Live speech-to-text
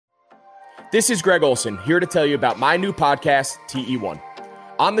This is Greg Olson, here to tell you about my new podcast, TE1.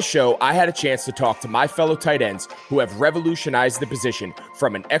 On the show, I had a chance to talk to my fellow tight ends who have revolutionized the position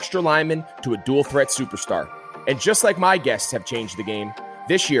from an extra lineman to a dual threat superstar. And just like my guests have changed the game,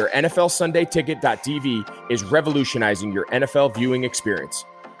 this year, NFLSundayTicket.tv is revolutionizing your NFL viewing experience.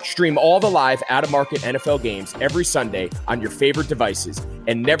 Stream all the live out-of-market NFL games every Sunday on your favorite devices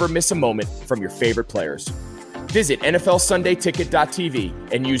and never miss a moment from your favorite players. Visit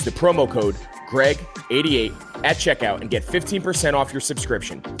NFLSundayTicket.tv and use the promo code GREG88 at checkout and get 15% off your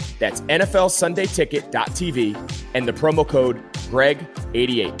subscription. That's NFLSundayTicket.tv and the promo code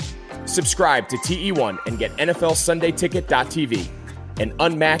GREG88. Subscribe to TE1 and get NFLSundayTicket.tv, an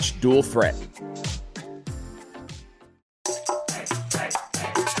unmatched dual threat.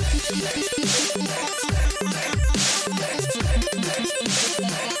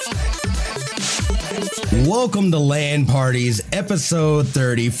 Welcome to Land Parties, episode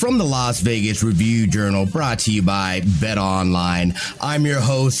 30 from the Las Vegas Review-Journal, brought to you by BetOnline. I'm your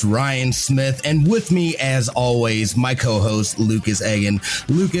host, Ryan Smith, and with me, as always, my co-host, Lucas Egan.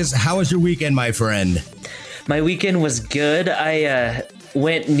 Lucas, how was your weekend, my friend? My weekend was good. I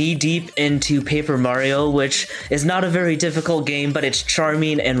went knee-deep into Paper Mario, which is not a very difficult game, but it's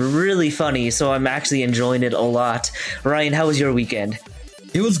charming and really funny, so I'm actually enjoying it a lot. Ryan, how was your weekend?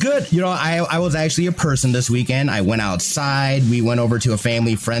 It was good. You know, I was actually a person this weekend. I went outside. We went over to a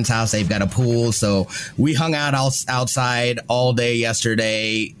family friend's house. They've got a pool. So we hung out outside all day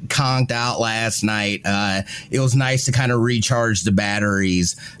yesterday, conked out last night. It was nice to kind of recharge the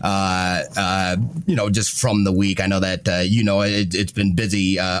batteries, just from the week. I know that, it's been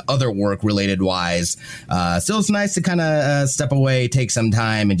busy, other work related wise. So it's nice to kind of step away, take some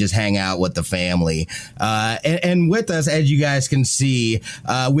time and just hang out with the family. And with us, as you guys can see,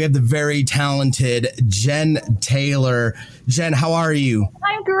 we have the very talented Jen Taylor. Jen, how are you?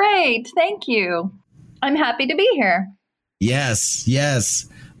 I'm great. Thank you. I'm happy to be here. Yes.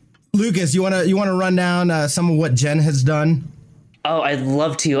 Lucas, you want to run down some of what Jen has done? Oh, I'd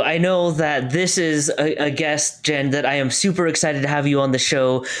love to. I know that this is a guest, Jen, that I am super excited to have you on the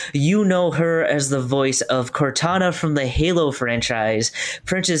show. You know her as the voice of Cortana from the Halo franchise,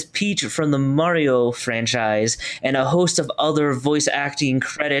 Princess Peach from the Mario franchise, and a host of other voice acting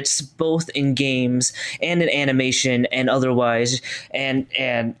credits, both in games and in animation and otherwise. And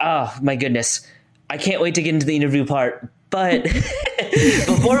oh my goodness, I can't wait to get into the interview part. But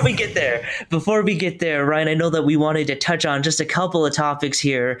before we get there, Ryan, I know that we wanted to touch on just a couple of topics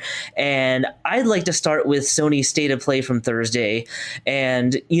here, and I'd like to start with Sony's State of Play from Thursday.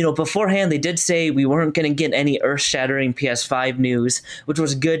 And, beforehand, they did say we weren't going to get any earth-shattering PS5 news, which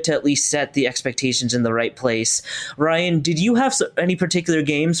was good to at least set the expectations in the right place. Ryan, did you have any particular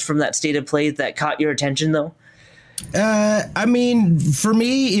games from that State of Play that caught your attention, though? For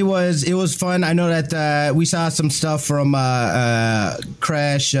me, it was fun. I know that we saw some stuff from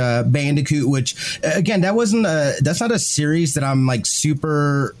Crash Bandicoot, which again, that's not a series that I'm like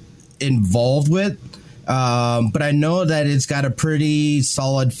super involved with. But I know that it's got a pretty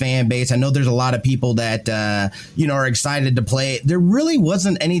solid fan base. I know there's a lot of people that, are excited to play it. There really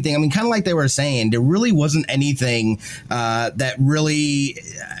wasn't anything. I mean, kind of like they were saying, there really wasn't anything that really,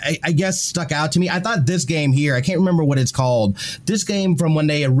 I guess, stuck out to me. I thought this game here, I can't remember what it's called. This game from when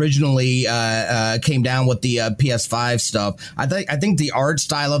they originally came down with the PS5 stuff. I think the art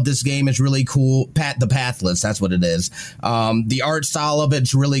style of this game is really cool. The Pathless, that's what it is. The art style of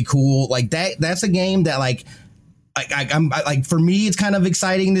it's really cool. Like that's a game that for me, it's kind of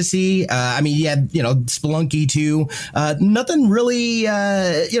exciting to see. Spelunky too. Nothing really,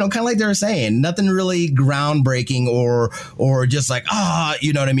 kind of like they were saying, nothing really groundbreaking or just like,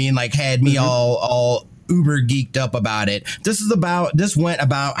 you know what I mean? Like had me all uber geeked up about it. This went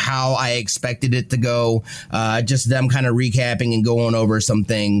about how I expected it to go. Just them kind of recapping and going over some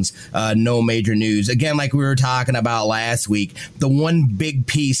things. No major news. Again, like we were talking about last week, the one big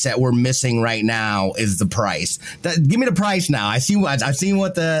piece that we're missing right now is the price. Give me the price now. I've seen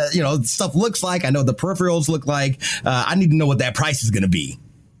what the stuff looks like. I know the peripherals look like. I need to know what that price is going to be.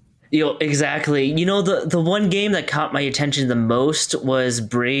 Exactly. The one game that caught my attention the most was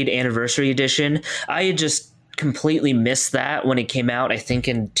Braid Anniversary Edition. I had just completely missed that when it came out, I think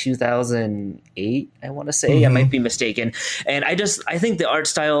in 2008, I want to say. Mm-hmm. I might be mistaken. And I think the art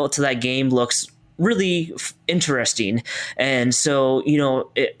style to that game looks really interesting. And so,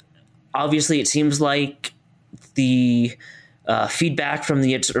 obviously it seems like the feedback from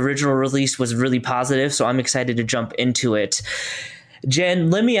its original release was really positive. So I'm excited to jump into it. Jen,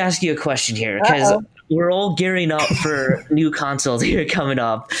 let me ask you a question here, because we're all gearing up for new consoles here coming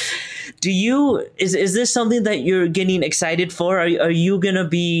up. Is this something that you're getting excited for? Are you gonna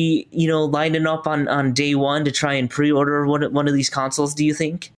be, lining up on day one to try and pre-order one of these consoles, do you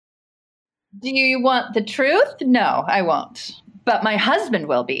think? Do you want the truth? No, I won't. But my husband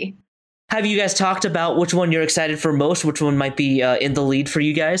will be. Have you guys talked about which one you're excited for most? Which one might be in the lead for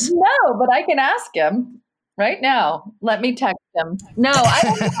you guys? No, but I can ask him right now. Let me text him. No, I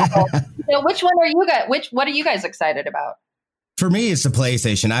don't know. So which one are you guys? What are you guys excited about? For me, it's the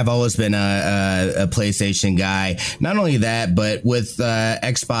PlayStation. I've always been a PlayStation guy. Not only that, but with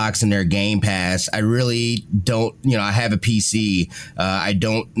Xbox and their Game Pass, I really don't, I have a PC. I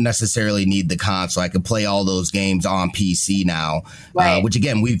don't necessarily need the console. I can play all those games on PC now, right. Which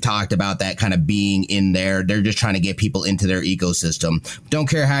again, we've talked about that kind of being in there. They're just trying to get people into their ecosystem. Don't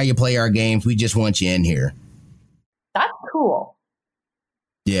care how you play our games. We just want you in here. That's cool.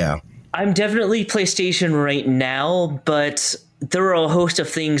 Yeah. I'm definitely PlayStation right now, but there are a host of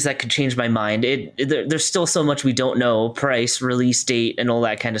things that could change my mind. There's still so much we don't know: price, release date, and all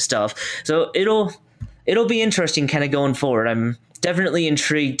that kind of stuff. So it'll be interesting kind of going forward. I'm definitely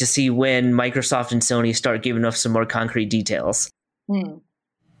intrigued to see when Microsoft and Sony start giving us some more concrete details.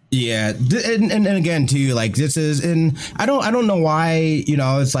 Yeah, and again too, like this is, and I don't know why,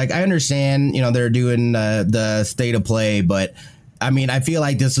 it's like I understand, they're doing the state of play, but I mean, I feel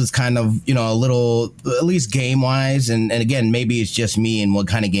like this was kind of, a little, at least game wise. And again, maybe it's just me and what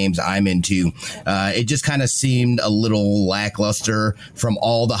kind of games I'm into. It just kind of seemed a little lackluster from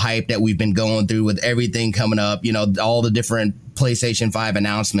all the hype that we've been going through with everything coming up, all the different PlayStation 5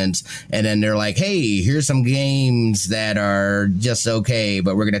 announcements. And then they're like, hey, here's some games that are just okay,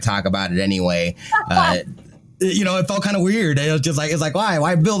 but we're going to talk about it anyway. It felt kind of weird. It was just like, it's like,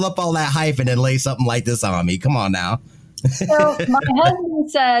 why build up all that hype and then lay something like this on me? Come on now. So my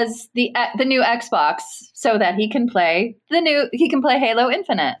husband says the new Xbox so that he can play Halo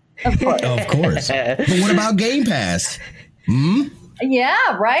Infinite. Of course. Of course. But what about Game Pass?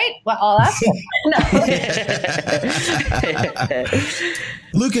 Yeah, right. Well, I'll ask him.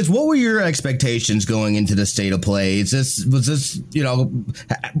 Lucas, what were your expectations going into the state of play? Was this,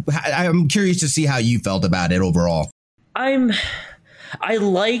 I'm curious to see how you felt about it overall. I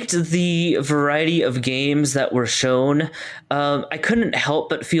liked the variety of games that were shown. I couldn't help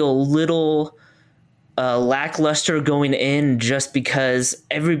but feel a little lackluster going in just because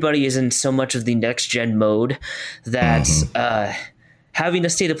everybody is in so much of the next gen mode that having a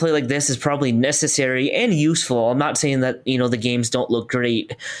state of play like this is probably necessary and useful. I'm not saying that, the games don't look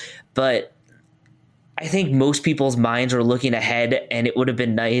great, but I think most people's minds are looking ahead, and it would have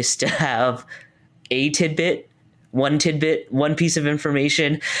been nice to have one piece of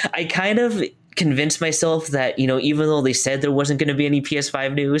information. I kind of convinced myself that, even though they said there wasn't going to be any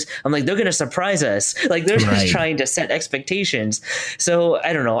PS5 news, I'm like, they're going to surprise us. Like, they're just trying to set expectations. So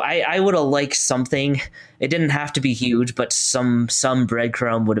I don't know. I would have liked something. It didn't have to be huge, but some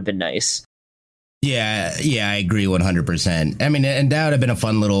breadcrumb would have been nice. Yeah, I agree 100%. I mean, and that would have been a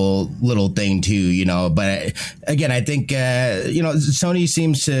fun little thing too, but again, I think, Sony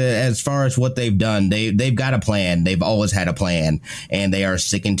seems to, as far as what they've done, they've got a plan. They've always had a plan, and they are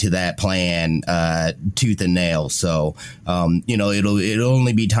sticking to that plan, tooth and nail. So, it'll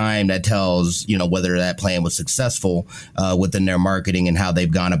only be time that tells, whether that plan was successful, within their marketing and how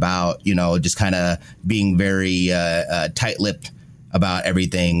they've gone about, just kind of being very, tight-lipped about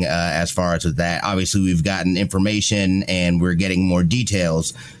everything, as far as with that. Obviously, we've gotten information and we're getting more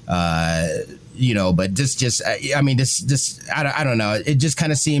details, but this I don't know. It just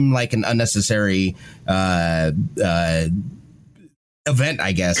kind of seemed like an unnecessary event,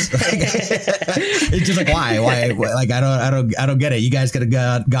 I guess. It's just like, why? Like, I don't get it. You guys could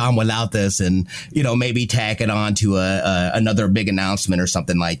have gone without this and, maybe tack it on to another big announcement or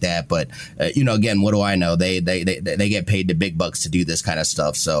something like that. But, again, what do I know? They get paid the big bucks to do this kind of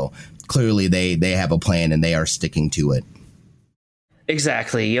stuff. So clearly they have a plan and they are sticking to it.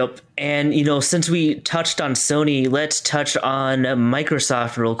 Exactly. Yep. And, since we touched on Sony, let's touch on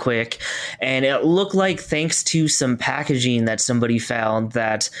Microsoft real quick. And it looked like, thanks to some packaging that somebody found,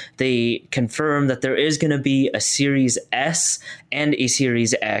 that they confirmed that there is going to be a Series S and a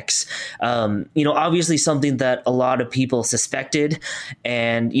Series X. Obviously something that a lot of people suspected,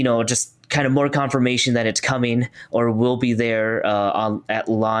 and, just kind of more confirmation that it's coming or will be there at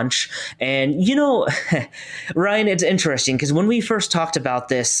launch. And, Ryan, it's interesting because when we first talked about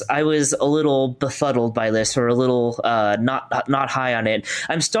this, I was a little befuddled by this, or a little not high on it.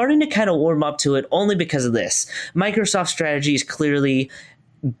 I'm starting to kind of warm up to it only because of this. Microsoft's strategy is clearly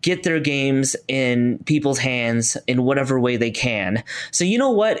get their games in people's hands in whatever way they can. So you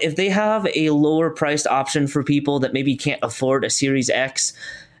know what? If they have a lower priced option for people that maybe can't afford a Series X,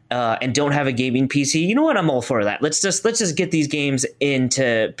 and don't have a gaming PC, you know what? I'm all for that. Let's just get these games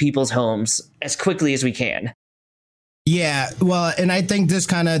into people's homes as quickly as we can. Yeah, well, and I think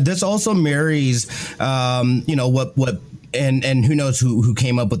this also marries, what and who knows who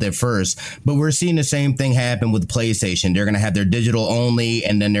came up with it first, but we're seeing the same thing happen with PlayStation. They're going to have their digital only,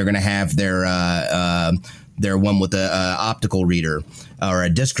 and then they're going to have their one with the optical reader or a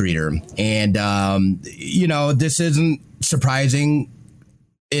disc reader, and this isn't surprising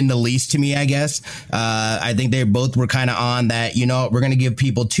in the least to me, I guess. I think they both were kind of on that, we're going to give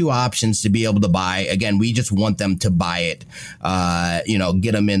people two options to be able to buy. Again, we just want them to buy it,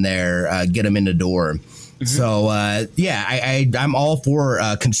 get them in there, get them in the door. Mm-hmm. So, I'm all for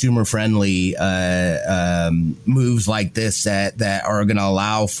consumer friendly moves like this that are going to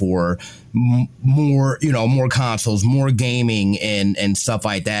allow for more consoles, more gaming and stuff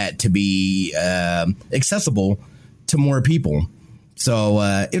like that to be accessible to more people. So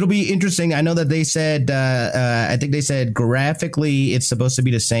it'll be interesting. I know that they said, I think they said graphically it's supposed to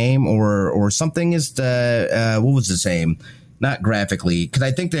be the same or something is what was the same? Not graphically, because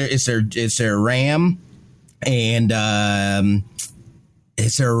I think it's their RAM and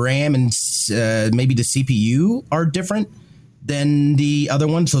it's their RAM and maybe the CPU are different than the other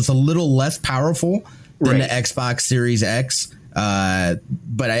one. So it's a little less powerful than the Xbox Series X.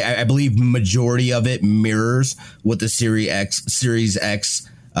 But I believe majority of it mirrors what the Series X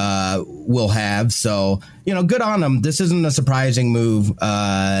will have. So, good on them. This isn't a surprising move.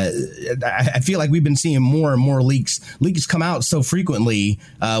 I feel like we've been seeing more and more leaks come out so frequently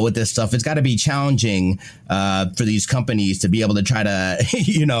with this stuff. It's got to be challenging for these companies to be able to try to,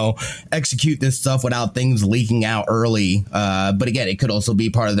 execute this stuff without things leaking out early. But again, it could also be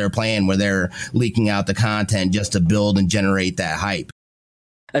part of their plan where they're leaking out the content just to build and generate that hype.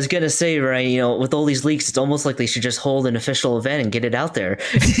 I was going to say, right, with all these leaks, it's almost like they should just hold an official event and get it out there.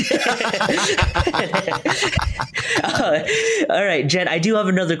 All right, Jen, I do have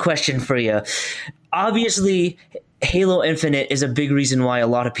another question for you. Obviously, Halo Infinite is a big reason why a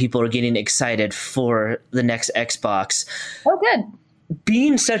lot of people are getting excited for the next Xbox. Oh, good.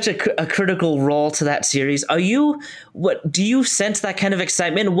 Being such a critical role to that series, do you sense that kind of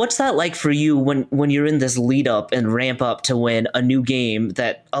excitement? What's that like for you when you're in this lead up and ramp up to when a new game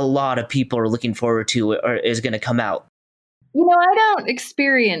that a lot of people are looking forward to or is going to come out? I don't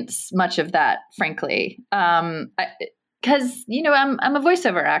experience much of that, frankly, because I'm a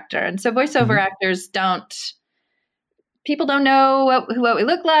voiceover actor, and so voiceover actors people don't know what we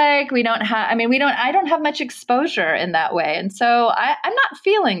look like. I don't have much exposure in that way. And so I'm not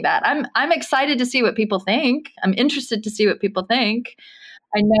feeling that. I'm excited to see what people think. I'm interested to see what people think.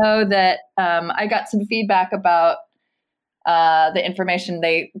 I know that I got some feedback about the information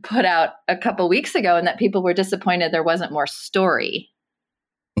they put out a couple weeks ago and that people were disappointed there wasn't more story.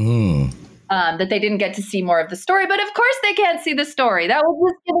 That they didn't get to see more of the story. But of course they can't see the story. That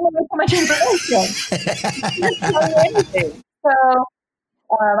was just giving away so much information. So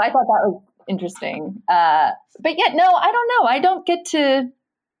I thought that was interesting. But yet, no, I don't know.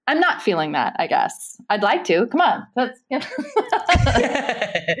 I'm not feeling that, I guess. I'd like to. Come on.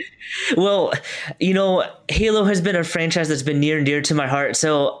 Well, Halo has been a franchise that's been near and dear to my heart.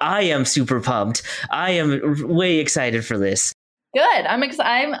 So I am super pumped. I am way excited for this. Good. I'm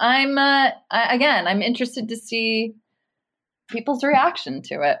interested to see people's reaction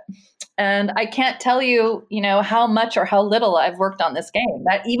to it. And I can't tell you, how much or how little I've worked on this game.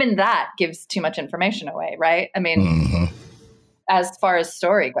 That gives too much information away, right? I mean, as far as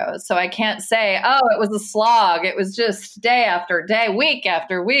story goes. So I can't say, it was a slog. It was just day after day, week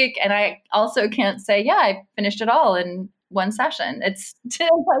after week. And I also can't say, I finished it all in one session. It's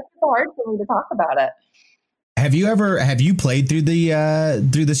hard for me to talk about it. Have you played through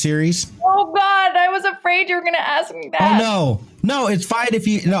the series? Oh God, I was afraid you were going to ask me that. Oh no, it's fine if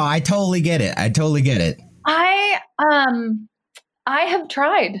you. No, I totally get it. I have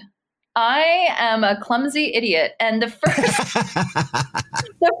tried. I am a clumsy idiot, and the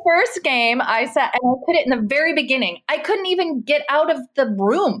first game I sat and I put it in the very beginning. I couldn't even get out of the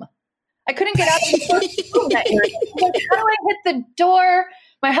room. I couldn't get out of the first room that year. Like, how do I hit the door?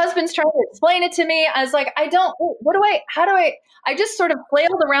 My husband's trying to explain it to me. I was like, I just sort of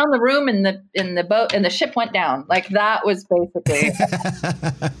flailed around the room in the boat and the ship went down. Like that was basically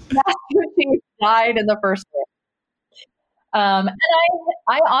Master Chief died in the first one. And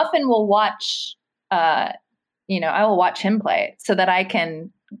I often will watch, I will watch him play so that I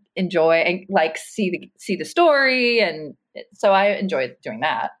can enjoy and see the story. And so I enjoy doing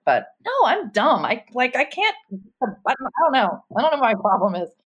that, but no, I'm dumb. I can't, I don't know. I don't know what my problem is.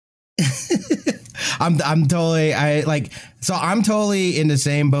 I'm totally I'm totally in the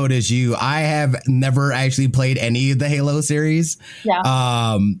same boat as you. I have never actually played any of the Halo series.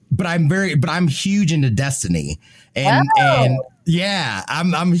 Yeah. But I'm huge into Destiny. And yeah,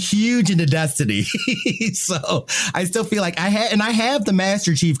 I'm huge into Destiny. So I still feel like I have the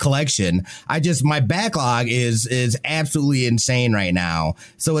Master Chief collection. My backlog is absolutely insane right now.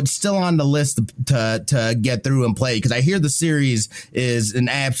 So it's still on the list to get through and play, because I hear the series is an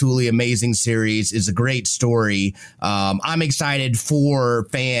absolutely amazing series. It's a great story. I'm excited for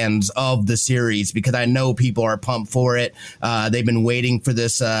fans of the series because I know people are pumped for it. They've been waiting for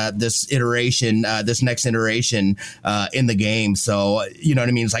this next iteration in the game. So, you know what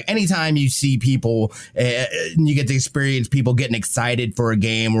I mean? It's like anytime you see people, you get to experience people getting excited for a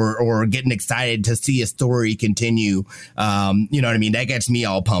game or getting excited to see a story continue. You know what I mean? That gets me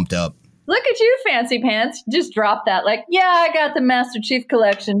all pumped up. Look at you, fancy pants. Just drop that. Like, yeah, I got the Master Chief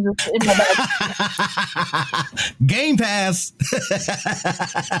collection just in my bag. Game Pass.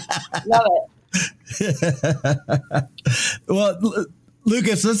 Love it. Well,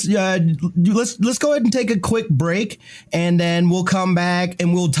 Lucas, let's go ahead and take a quick break, and then we'll come back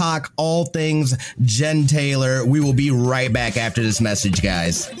and we'll talk all things Jen Taylor. We will be right back after this message,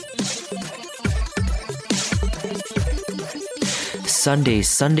 guys.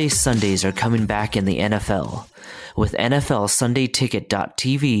 Sundays are coming back in the NFL. With NFL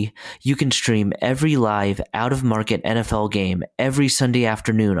SundayTicket.tv, you can stream every live, out-of-market NFL game every Sunday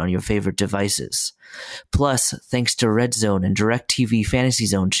afternoon on your favorite devices. Plus, thanks to Red Zone and DirecTV Fantasy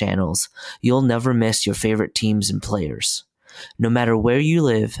Zone channels, you'll never miss your favorite teams and players. No matter where you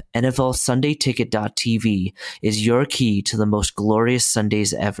live, NFL SundayTicket.tv is your key to the most glorious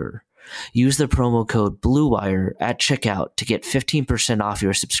Sundays ever. Use the promo code BLUEWIRE at checkout to get 15% off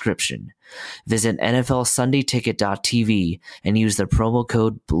your subscription. Visit NFLSundayTicket.tv and use the promo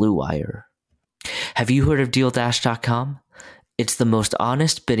code BLUEWIRE. Have you heard of DealDash.com? It's the most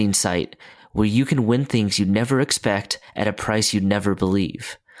honest bidding site where you can win things you'd never expect at a price you'd never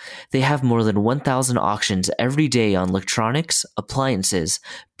believe. They have more than 1,000 auctions every day on electronics, appliances,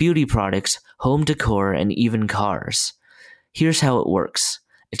 beauty products, home decor, and even cars. Here's how it works.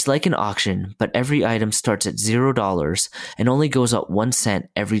 It's like an auction, but every item starts at $0 and only goes up 1 cent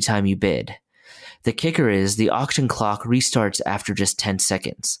every time you bid. The kicker is the auction clock restarts after just 10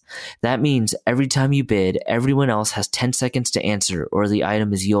 seconds. That means every time you bid, everyone else has 10 seconds to answer or the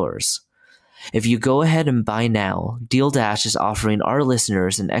item is yours. If you go ahead and buy now, DealDash is offering our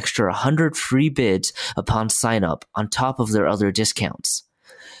listeners an extra 100 free bids upon sign up on top of their other discounts.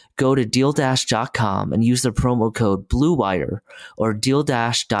 Go to DealDash.com and use the promo code BLUEWIRE or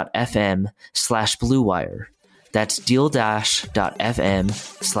DealDash.fm/BlueWire. That's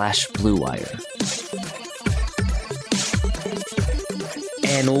DealDash.fm/BlueWire.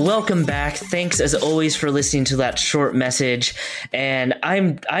 And welcome back. Thanks as always for listening to that short message. And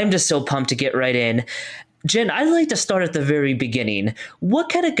I'm just so pumped to get right in. Jen, I'd like to start at the very beginning. What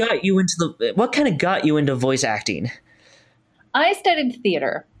kind of got you into voice acting? I studied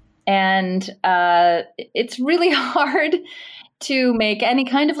theater, and it's really hard to make any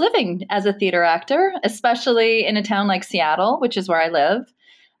kind of living as a theater actor, especially in a town like Seattle, which is where I live.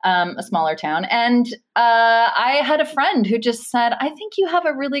 A smaller town. And I had a friend who just said, I think you have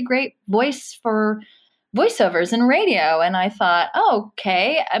a really great voice for voiceovers and radio. And I thought, oh,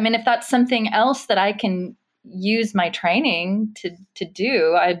 okay. I mean, if that's something else that I can use my training to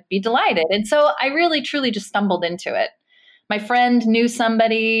do, I'd be delighted. And so I really, truly just stumbled into it. My friend knew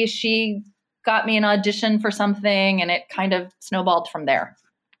somebody. She got me an audition for something, and it kind of snowballed from there.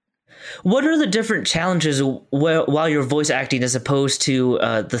 What are the different challenges while you're voice acting as opposed to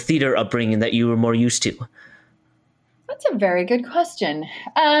the theater upbringing that you were more used to? That's a very good question.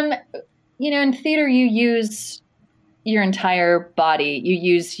 In theater, you use your entire body. You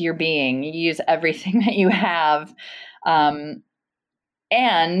use your being. You use everything that you have. And,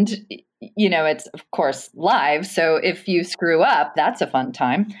 it's, of course, live. So if you screw up, that's a fun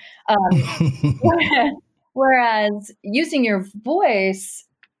time. Whereas using your voice,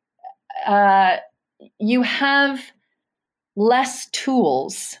 you have less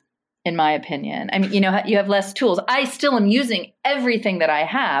tools, in my opinion. I mean, you have less tools. I still am using everything that I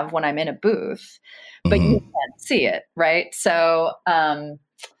have when I'm in a booth, but you can't see it, right? So, so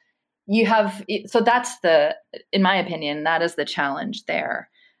that's in my opinion, that is the challenge there.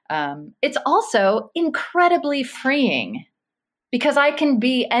 It's also incredibly freeing. Because I can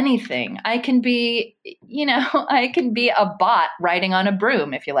be anything. I can be, I can be a bot riding on a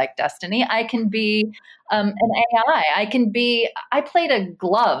broom, if you like Destiny. I can be an AI. I played a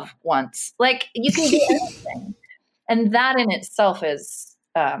glove once. Like, you can do anything. And that in itself is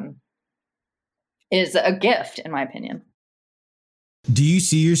is a gift, in my opinion. Do you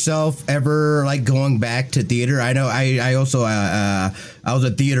see yourself ever like going back to theater? I know I also I was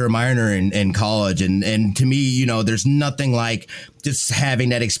a theater minor in college, and to me, you know, there's nothing like just having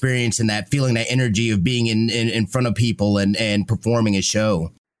that experience and that feeling, that energy of being in front of people and performing a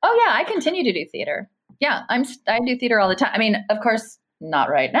show. Oh yeah, I continue to do theater. Yeah, I do theater all the time. I mean, of course, not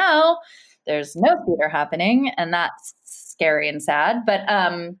right now. There's no theater happening, and that's scary and sad. But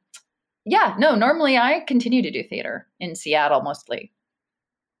yeah, no, normally I continue to do theater in Seattle mostly.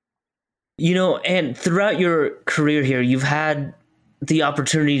 You know, and throughout your career here, you've had the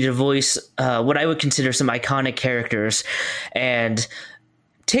opportunity to voice what I would consider some iconic characters. And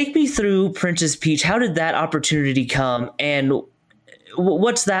take me through Princess Peach. How did that opportunity come? And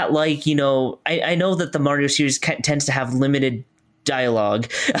what's that like? You know, I know that the Mario series tends to have limited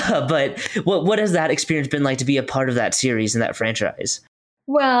dialogue, but what has that experience been like to be a part of that series and that franchise?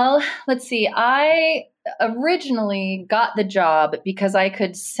 Well, let's see. I originally got the job because I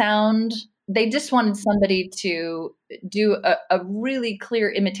could sound, they just wanted somebody to do a really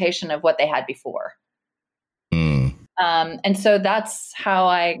clear imitation of what they had before. Mm. And so that's how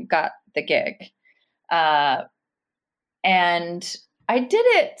I got the gig. And I did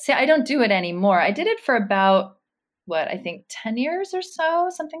it. See, I don't do it anymore. I did it for about, I think 10 years or so,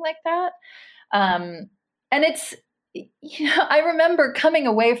 something like that. And it's, you know, I remember coming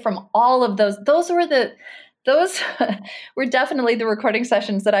away from all of those. Those were definitely the recording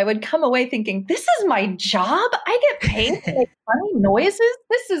sessions that I would come away thinking, this is my job. I get paid to make funny noises.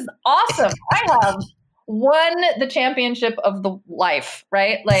 This is awesome. I have won the championship of the life,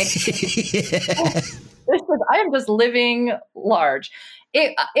 right? Like, I am just living large.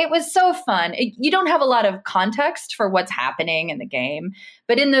 It was so fun. You don't have a lot of context for what's happening in the game,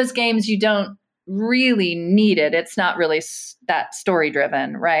 but in those games, you don't really need it. It's not really that story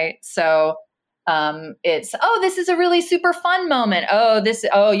driven, right? So it's, this is a really super fun moment.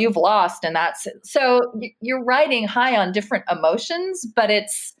 You've lost, and that's so you're riding high on different emotions, but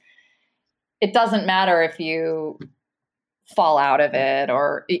it doesn't matter if you fall out of it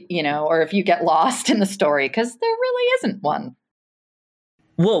or, you know, or if you get lost in the story, because there really isn't one.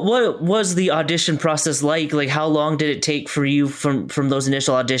 What was the audition process like? Like, how long did it take for you from those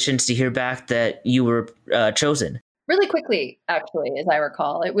initial auditions to hear back that you were chosen? Really quickly, actually, as I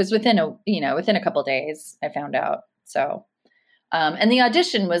recall. It was within a couple of days, I found out. So, and the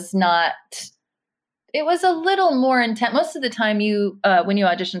audition was not. It was a little more intense. Most of the time, when you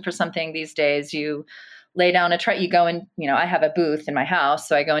audition for something these days, you lay down you go in. You know, I have a booth in my house,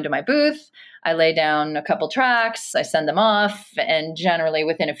 so I go into my booth. I lay down a couple tracks, I send them off, and generally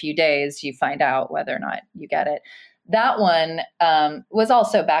within a few days, you find out whether or not you get it. That one was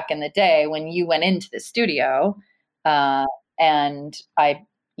also back in the day when you went into the studio, and I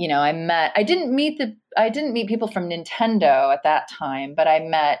didn't meet people from Nintendo at that time, but I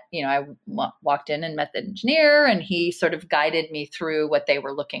walked in and met the engineer, and he sort of guided me through what they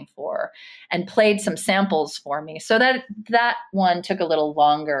were looking for and played some samples for me. So that one took a little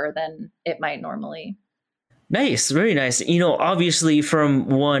longer than it might normally. Nice, very nice. You know, obviously from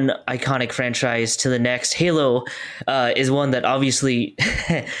one iconic franchise to the next, Halo is one that obviously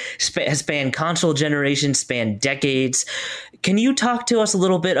has spanned console generations, spanned decades. Can you talk to us a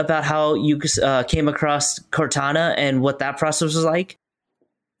little bit about how you came across Cortana and what that process was like?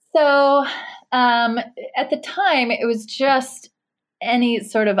 So at the time, it was just any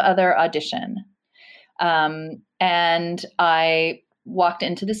sort of other audition. And I walked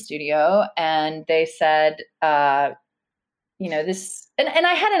into the studio and they said, this, and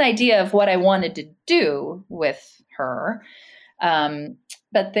I had an idea of what I wanted to do with her.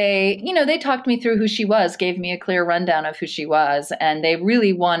 But they talked me through who she was, gave me a clear rundown of who she was. And they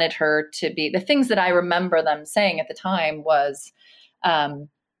really wanted her to be, the things that I remember them saying at the time was,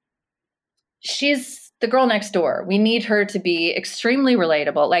 she's the girl next door. We need her to be extremely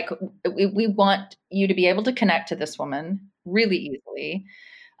relatable. Like we want you to be able to connect to this woman really easily,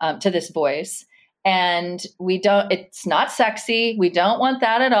 to this voice. And it's not sexy. We don't want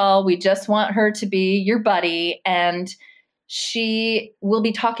that at all. We just want her to be your buddy. And she will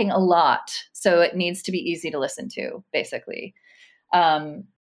be talking a lot. So it needs to be easy to listen to, basically. And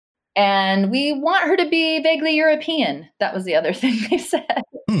we want her to be vaguely European. That was the other thing they said.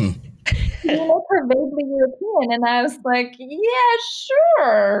 You make her vaguely European. And I was like, yeah,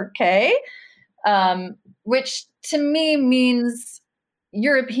 sure. Okay. Which to me means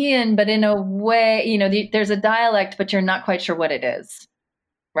European, but in a way, there's a dialect, but you're not quite sure what it is.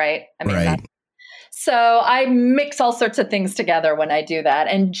 Right. I mean, right. So I mix all sorts of things together when I do that.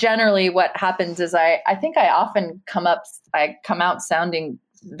 And generally what happens is I think I often come out sounding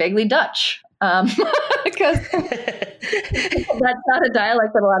vaguely Dutch. because that's not a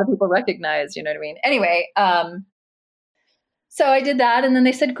dialect that a lot of people recognize. You know what I mean? Anyway, so I did that, and then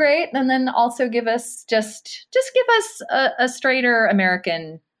they said, great. And then also give us just give us a straighter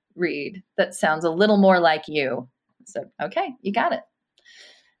American read that sounds a little more like you. So, okay, you got it.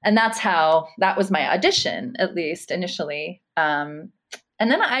 And that was my audition, at least initially. And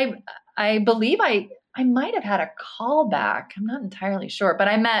then I believe I might have had a callback. I'm not entirely sure, but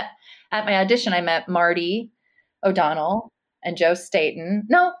at my audition, I met Marty O'Donnell and Joe Staten.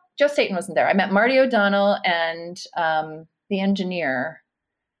 No, Joe Staten wasn't there. I met Marty O'Donnell and the engineer,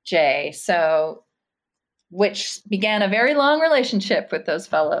 Jay. So, which began a very long relationship with those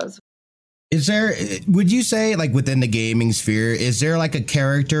fellows. Would you say, like, within the gaming sphere, is there like a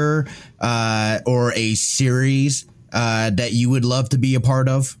character or a series that you would love to be a part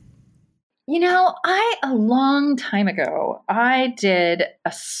of? A long time ago, I did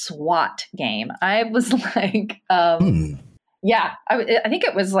a SWAT game. I was like, I think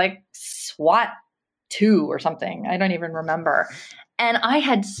it was like SWAT 2 or something. I don't even remember. And I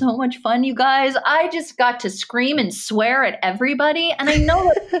had so much fun, you guys. I just got to scream and swear at everybody. And I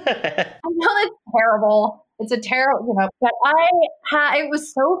know that's terrible. It's a terrible, but it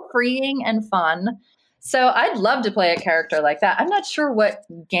was so freeing and fun. So I'd love to play a character like that. I'm not sure what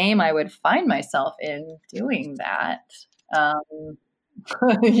game I would find myself in doing that.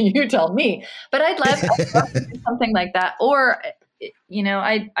 You tell me. But I'd love to do something like that. Or,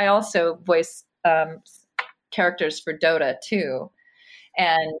 I also voice characters for Dota too.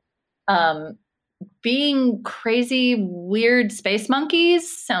 And being crazy, weird space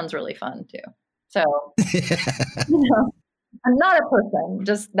monkeys sounds really fun too. So, I'm not a person.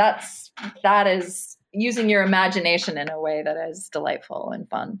 Just that is using your imagination in a way that is delightful and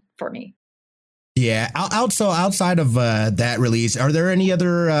fun for me. Yeah. Outside of that release, are there any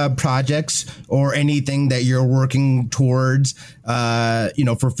other projects or anything that you're working towards,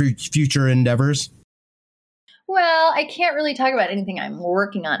 for future endeavors? Well, I can't really talk about anything I'm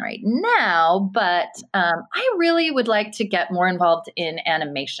working on right now, but I really would like to get more involved in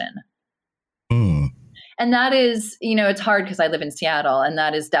animation. And that is, it's hard because I live in Seattle, and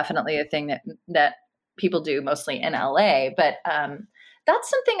that is definitely a thing that people do mostly in LA. But that's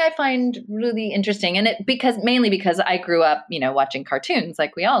something I find really interesting, and mainly because I grew up, watching cartoons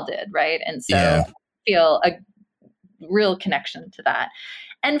like we all did, right? And so I feel a real connection to that.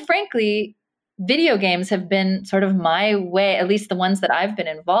 And frankly, video games have been sort of my way, at least the ones that I've been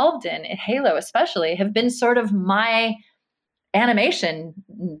involved in Halo especially, have been sort of my animation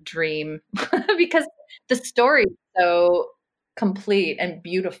dream because the story is so complete and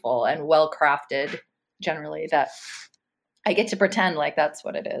beautiful and well crafted generally that I get to pretend like that's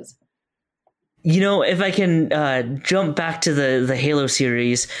what it is. If I can jump back to the Halo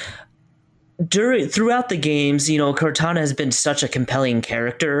series, throughout the games, Cortana has been such a compelling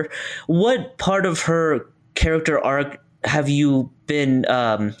character. What part of her character arc have you been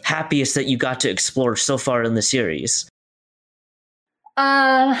happiest that you got to explore so far in the series?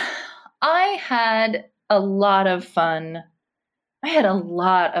 I had a lot of fun.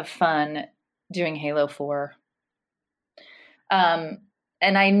 Doing Halo 4.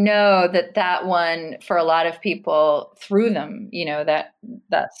 And I know that one for a lot of people threw them, that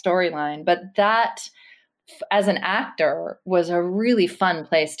storyline, but that as an actor was a really fun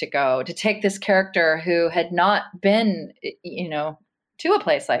place to go, to take this character who had not been, to a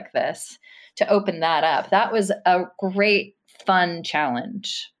place like this, to open that up. That was a great, fun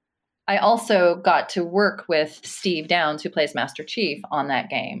challenge. I also got to work with Steve Downs, who plays Master Chief, on that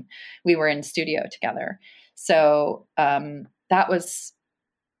game. We were in studio together. So that was,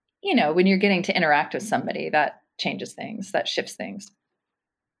 when you're getting to interact with somebody, that changes things, that shifts things.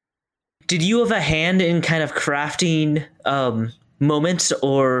 Did you have a hand in kind of crafting moments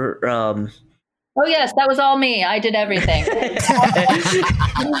or... Oh, yes, that was all me. I did everything. Yes,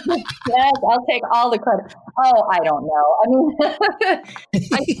 I'll take all the credit. Oh, I don't know.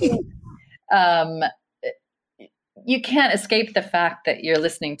 You can't escape the fact that you're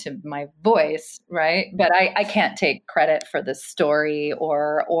listening to my voice, right? But I can't take credit for the story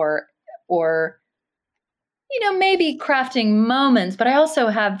or maybe crafting moments, but I also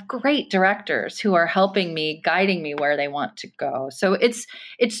have great directors who are helping me, guiding me where they want to go. So it's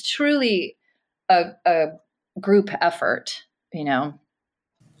truly a group effort,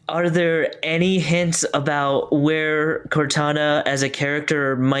 Are there any hints about where Cortana as a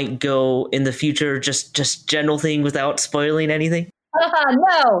character might go in the future? Just general thing without spoiling anything?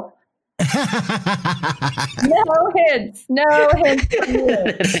 No. No hints. No hints.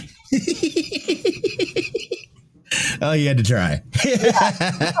 Oh, you had to try.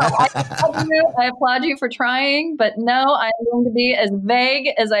 I applaud you for trying, but no, I'm going to be as vague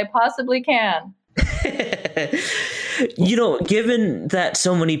as I possibly can. Given that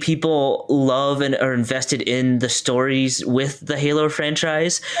so many people love and are invested in the stories with the Halo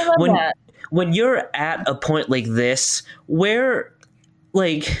franchise, when you're at a point like this, where,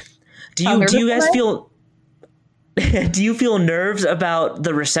 like, do you guys feel do you feel nerves about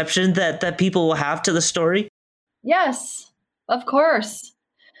the reception that people will have to the story? Yes, of course.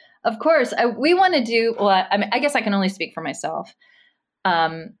 Of course. We want to do, well, I mean, I guess I can only speak for myself.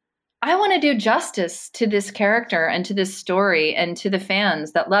 I want to do justice to this character and to this story and to the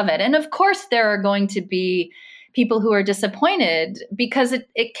fans that love it. And of course, there are going to be people who are disappointed because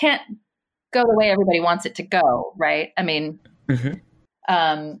it can't go the way everybody wants it to go, right? I mean,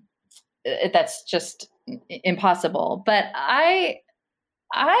 that's just impossible. But I'm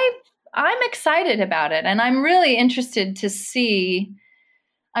excited about it, and I'm really interested to see.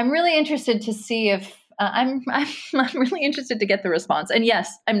 I'm really interested to see if I'm really interested to get the response. And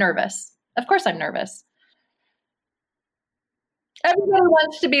yes, I'm nervous. Of course, I'm nervous. Everybody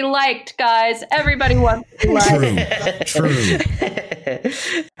wants to be liked, guys. Everybody wants to be liked. True.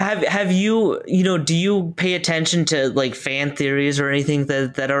 Have you, do you pay attention to like fan theories or anything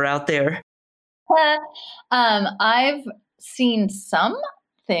that are out there? I've seen some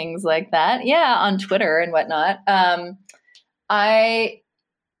things like that. Yeah, on Twitter and whatnot.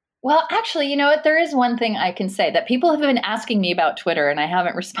 Well, actually, you know what? There is one thing I can say that people have been asking me about Twitter and I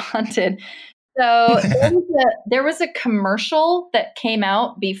haven't responded. So there was a commercial that came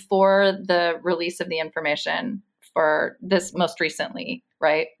out before the release of the information for this most recently,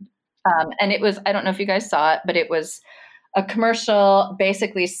 right? And it was, I don't know if you guys saw it, but it was a commercial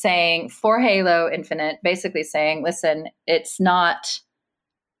basically saying for Halo Infinite, basically saying, listen, it's not,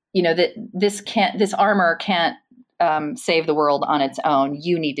 that this armor can't save the world on its own.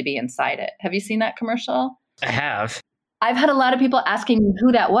 You need to be inside it. Have you seen that commercial? I have. I've had a lot of people asking me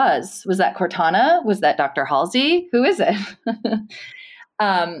who that was. Was that Cortana? Was that Dr. Halsey? Who is it?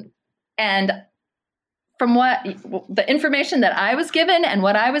 And from the information that I was given and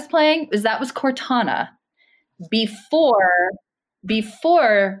what I was playing is that was Cortana before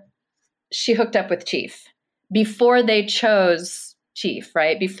she hooked up with Chief, before they chose Chief,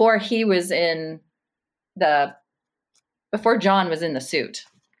 right? Before he was before John was in the suit.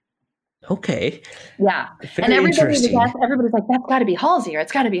 Okay. Yeah. Very and everybody's like, that's got to be Halsey, or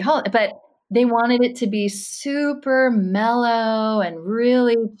it's got to be Halsey. But they wanted it to be super mellow and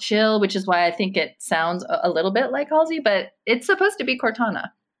really chill, which is why I think it sounds a little bit like Halsey, but it's supposed to be Cortana.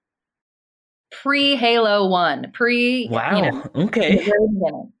 Pre-Halo 1. Wow. Okay.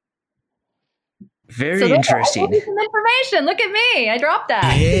 Very so interesting. I gave you some information. Look at me. I dropped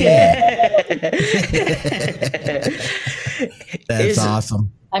that. Yeah. That's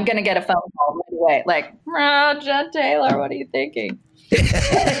awesome. I'm going to get a phone call right away. Like, Jen Taylor, what are you thinking?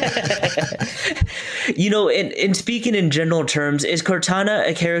 In speaking in general terms, is Cortana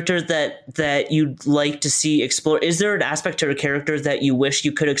a character that you'd like to see explore? Is there an aspect to her character that you wish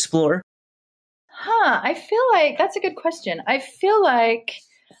you could explore? I feel like that's a good question. I feel like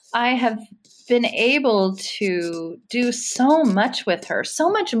I have been able to do so much with her, so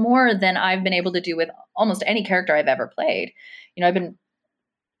much more than I've been able to do with almost any character I've ever played. I've been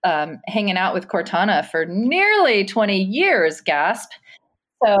hanging out with Cortana for nearly 20 years, gasp.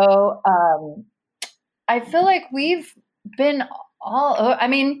 So I feel like we've been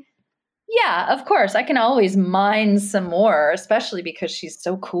yeah, of course, I can always mine some more, especially because she's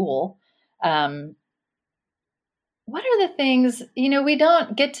so cool. What are the things, we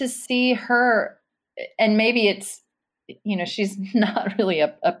don't get to see her, and maybe it's, she's not really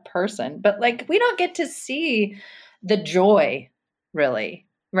a person, but like, we don't get to see the joy really,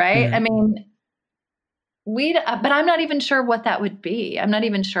 right? Mm-hmm. I mean, but I'm not even sure what that would be. I'm not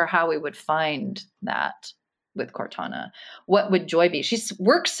even sure how we would find that with Cortana. What would joy be? She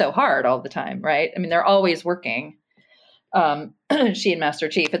works so hard all the time, right? I mean, they're always working. She and Master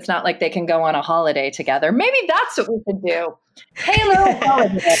Chief. It's not like they can go on a holiday together. Maybe that's what we could do. Halo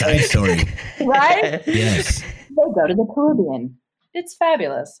holiday. Side story. Right? Yes. They go to the Caribbean. It's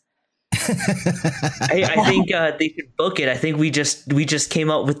fabulous. I think they should book it. I think we just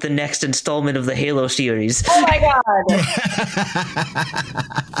came out with the next installment of the Halo series. Oh my God.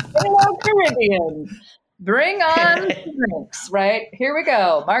 Halo Caribbean. Bring on drinks, right? Here we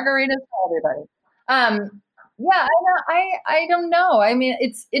go. Margaritas for everybody. Yeah, I don't know. I mean,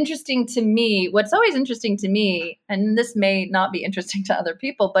 it's interesting to me. What's always interesting to me, and this may not be interesting to other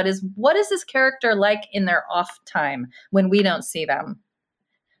people, but is what is this character like in their off time when we don't see them?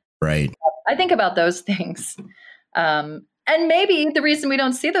 Right. I think about those things. And maybe the reason we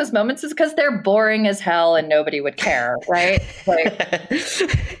don't see those moments is because they're boring as hell and nobody would care, right? Like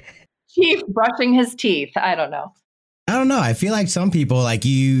Chief brushing his teeth. I don't know. I feel like some people, like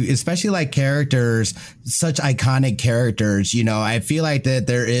you, especially like characters, such iconic characters, I feel like that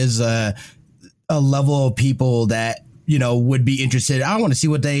there is a level of people that, would be interested. I want to see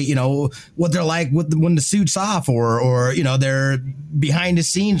what they, what they're like when the suit's off or, they're behind the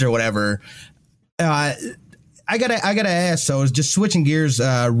scenes or whatever. I gotta ask. So just switching gears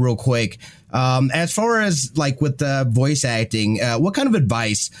real quick. As far as like with the voice acting, what kind of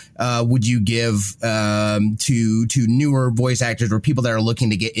advice would you give to newer voice actors or people that are looking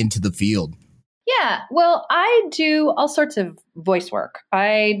to get into the field? Yeah, well, I do all sorts of voice work.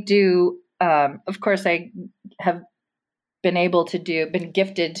 I do, of course, I have been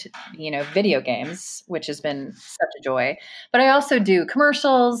gifted, video games, which has been such a joy. But I also do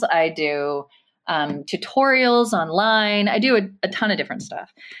commercials. I do tutorials online. I do a ton of different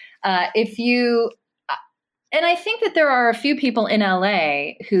stuff. And I think that there are a few people in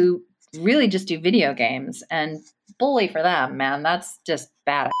LA who really just do video games, and bully for them, man. That's just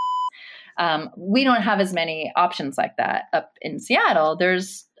badass. We don't have as many options like that up in Seattle.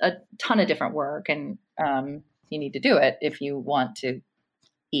 There's a ton of different work, and you need to do it if you want to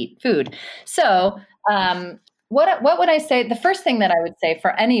eat food. So, what would I say? The first thing that I would say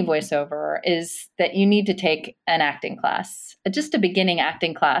for any voiceover is that you need to take an acting class, just a beginning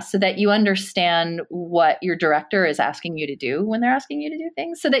acting class, so that you understand what your director is asking you to do when they're asking you to do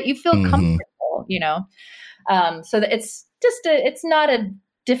things, so that you feel comfortable, so that it's not a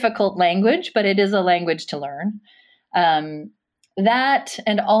difficult language, but it is a language to learn. That,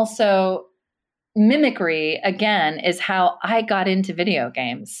 and also mimicry, again, is how I got into video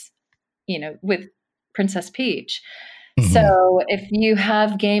games, with Princess Peach. Mm-hmm. So if you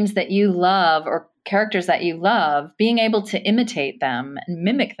have games that you love or characters that you love, being able to imitate them and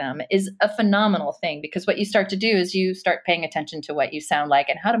mimic them is a phenomenal thing, because what you start to do is you start paying attention to what you sound like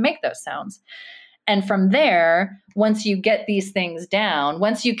and how to make those sounds. And from there, once you get these things down,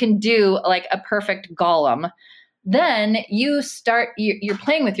 once you can do like a perfect Gollum, then you're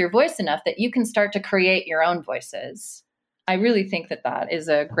playing with your voice enough that you can start to create your own voices. I really think that is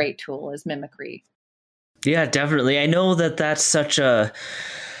a great tool, is mimicry. Yeah, definitely. I know that that's such it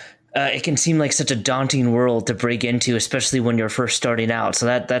can seem like such a daunting world to break into, especially when you're first starting out. So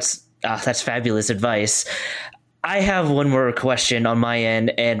that's fabulous advice. I have one more question on my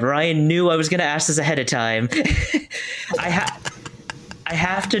end, and Ryan knew I was going to ask this ahead of time. I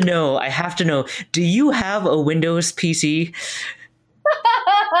have to know, do you have a Windows PC?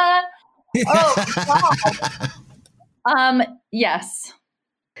 Oh, God. Yes.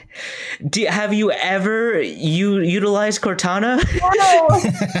 Have you ever utilized Cortana?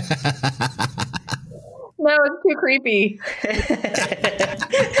 No, it's too creepy.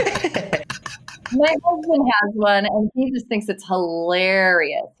 My husband has one, and he just thinks it's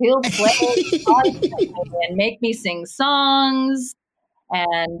hilarious. He'll play and make me sing songs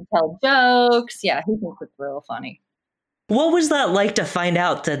and tell jokes. Yeah, he thinks it's real funny. What was that like to find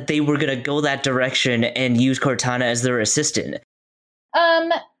out that they were going to go that direction and use Cortana as their assistant?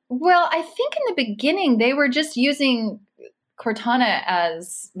 Well, I think in the beginning they were just using Cortana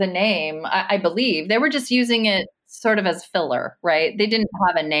as the name. I believe they were just using it sort of as filler, right? They didn't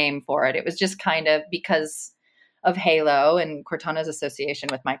have a name for it. It was just kind of because of Halo and Cortana's association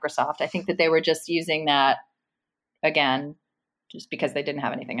with Microsoft. I think that they were just using that, again, just because they didn't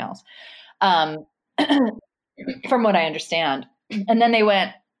have anything else, from what I understand. And then they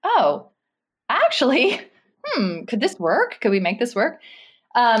went, oh, actually, could this work? Could we make this work?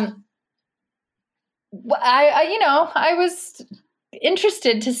 I was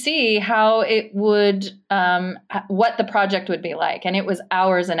interested to see how it would, what the project would be like. And it was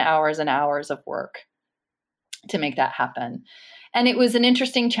hours and hours and hours of work to make that happen. And it was an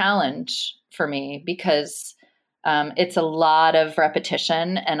interesting challenge for me, because it's a lot of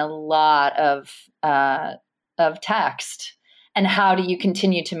repetition and a lot of text. And how do you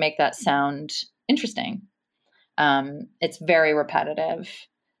continue to make that sound interesting? It's very repetitive.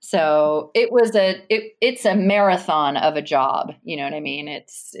 So it's a marathon of a job. You know what I mean?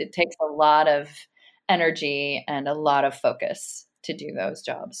 It takes a lot of energy and a lot of focus to do those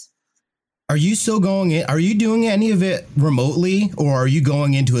jobs. Are you still going in? Are you doing any of it remotely, or are you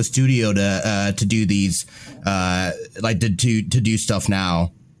going into a studio to do these, to do stuff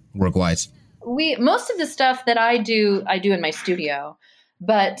now, work wise? Most of the stuff that I do in my studio.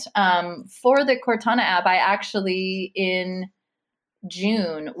 But for the Cortana app, I actually in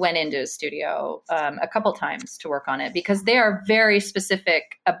June went into a studio a couple times to work on it, because they are very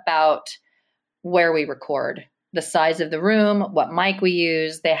specific about where we record. the size of the room, what mic we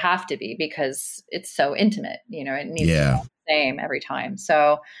use. They have to be, because it's so intimate. It needs to be the same every time.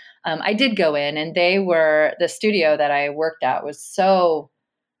 So I did go in, and the studio that I worked at was so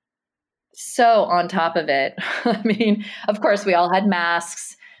on top of it. I mean, of course, we all had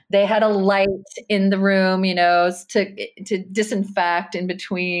masks. They had a light in the room, to disinfect in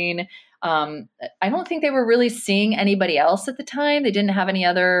between. I don't think they were really seeing anybody else at the time. They didn't have any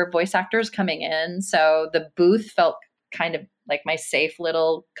other voice actors coming in. So the booth felt kind of like my safe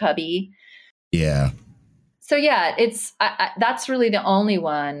little cubby. Yeah. So yeah, that's really the only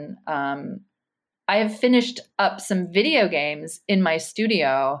one. I have finished up some video games in my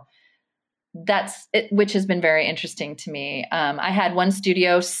studio. That's it, which has been very interesting to me. I had one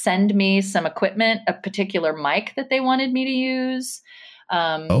studio send me some equipment, a particular mic that they wanted me to use.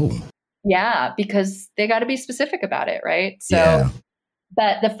 Yeah, because they got to be specific about it, right? So,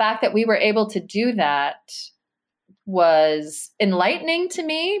 but the fact that we were able to do that was enlightening to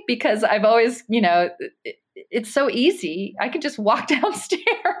me, because I've always, it's so easy. I could just walk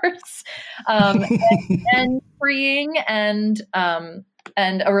downstairs, and freeing, and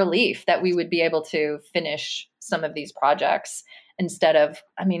a relief that we would be able to finish some of these projects instead of,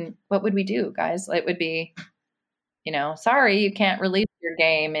 what would we do, guys? It would be, sorry, you can't release your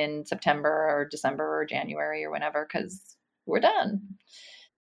game in September or December or January or whenever, because we're done.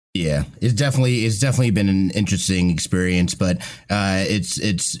 Yeah, it's definitely been an interesting experience, but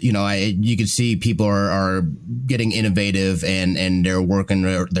it's you can see people are getting innovative, and they're working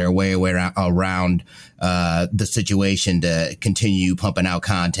their way around the situation to continue pumping out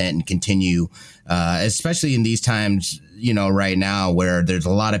content and continue, especially in these times, right now where there's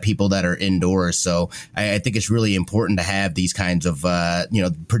a lot of people that are indoors. So I think it's really important to have these kinds of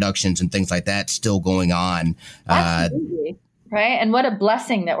productions and things like that still going on. Absolutely. Right. And what a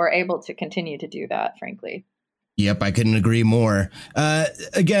blessing that we're able to continue to do that, frankly. Yep, I couldn't agree more.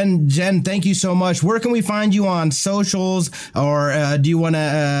 Again, Jen, thank you so much. Where can we find you on socials, or do you want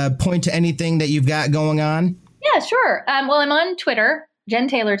to point to anything that you've got going on? Yeah, sure. Well, I'm on Twitter. Jen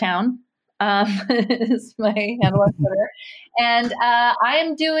Taylortown is my handle on Twitter. And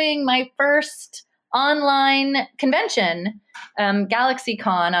I'm doing my first online convention,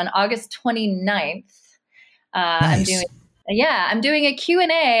 GalaxyCon, on August 29th. Nice. I'm doing a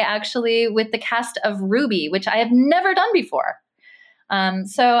Q&A actually with the cast of RWBY, which I have never done before.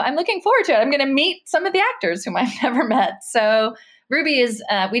 So I'm looking forward to it. I'm going to meet some of the actors whom I've never met. So RWBY is,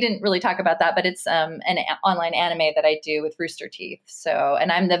 we didn't really talk about that, but it's an online anime that I do with Rooster Teeth. So, and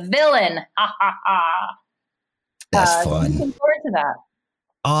I'm the villain. Ha ha ha. That's fun. Looking forward to that.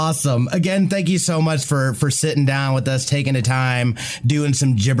 Awesome. Again, thank you so much for sitting down with us, taking the time, doing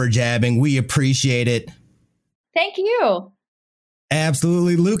some jibber jabbing. We appreciate it. Thank you.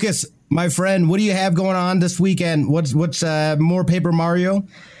 Absolutely. Lucas, my friend, what do you have going on this weekend? What's more Paper Mario?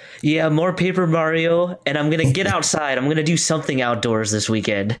 Yeah, more Paper Mario, and I'm going to get outside. I'm going to do something outdoors this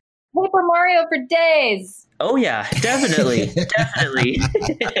weekend. Paper Mario for days. Oh, yeah, definitely. Definitely.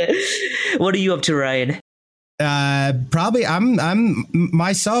 What are you up to, Ryan? Probably I'm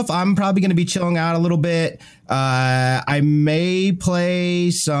probably going to be chilling out a little bit. I may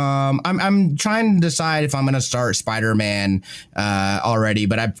play some, I'm trying to decide if I'm going to start Spider-Man, already,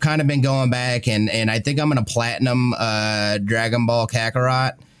 but I've kind of been going back and I think I'm going to platinum, Dragon Ball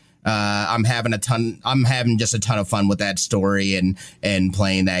Kakarot. I'm having just a ton of fun with that story and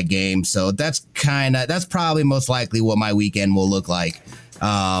playing that game. So that's probably most likely what my weekend will look like.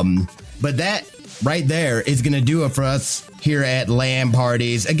 But that right there is going to do it for us here at LAN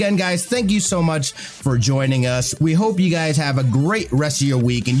Parties. Again, guys, thank you so much for joining us. We hope you guys have a great rest of your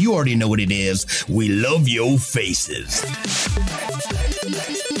week, and you already know what it is. We love your faces.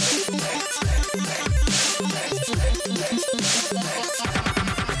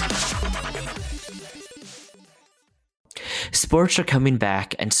 Sports are coming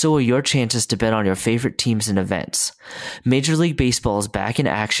back, and so are your chances to bet on your favorite teams and events. Major League Baseball is back in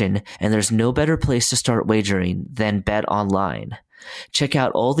action, and there's no better place to start wagering than BetOnline. Check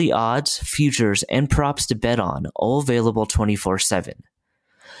out all the odds, futures, and props to bet on, all available 24/7.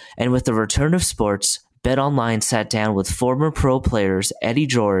 And with the return of sports, BetOnline sat down with former pro players Eddie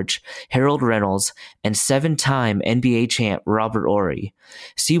George, Harold Reynolds, and 7-time NBA champ Robert Horry.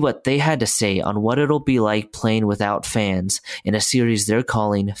 See what they had to say on what it'll be like playing without fans in a series they're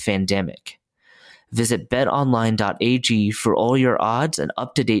calling Fandemic. Visit betonline.ag for all your odds and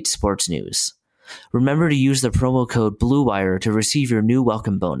up-to-date sports news. Remember to use the promo code BlueWire to receive your new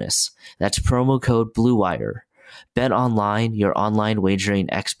welcome bonus. That's promo code BlueWire. BetOnline, your online wagering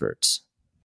experts.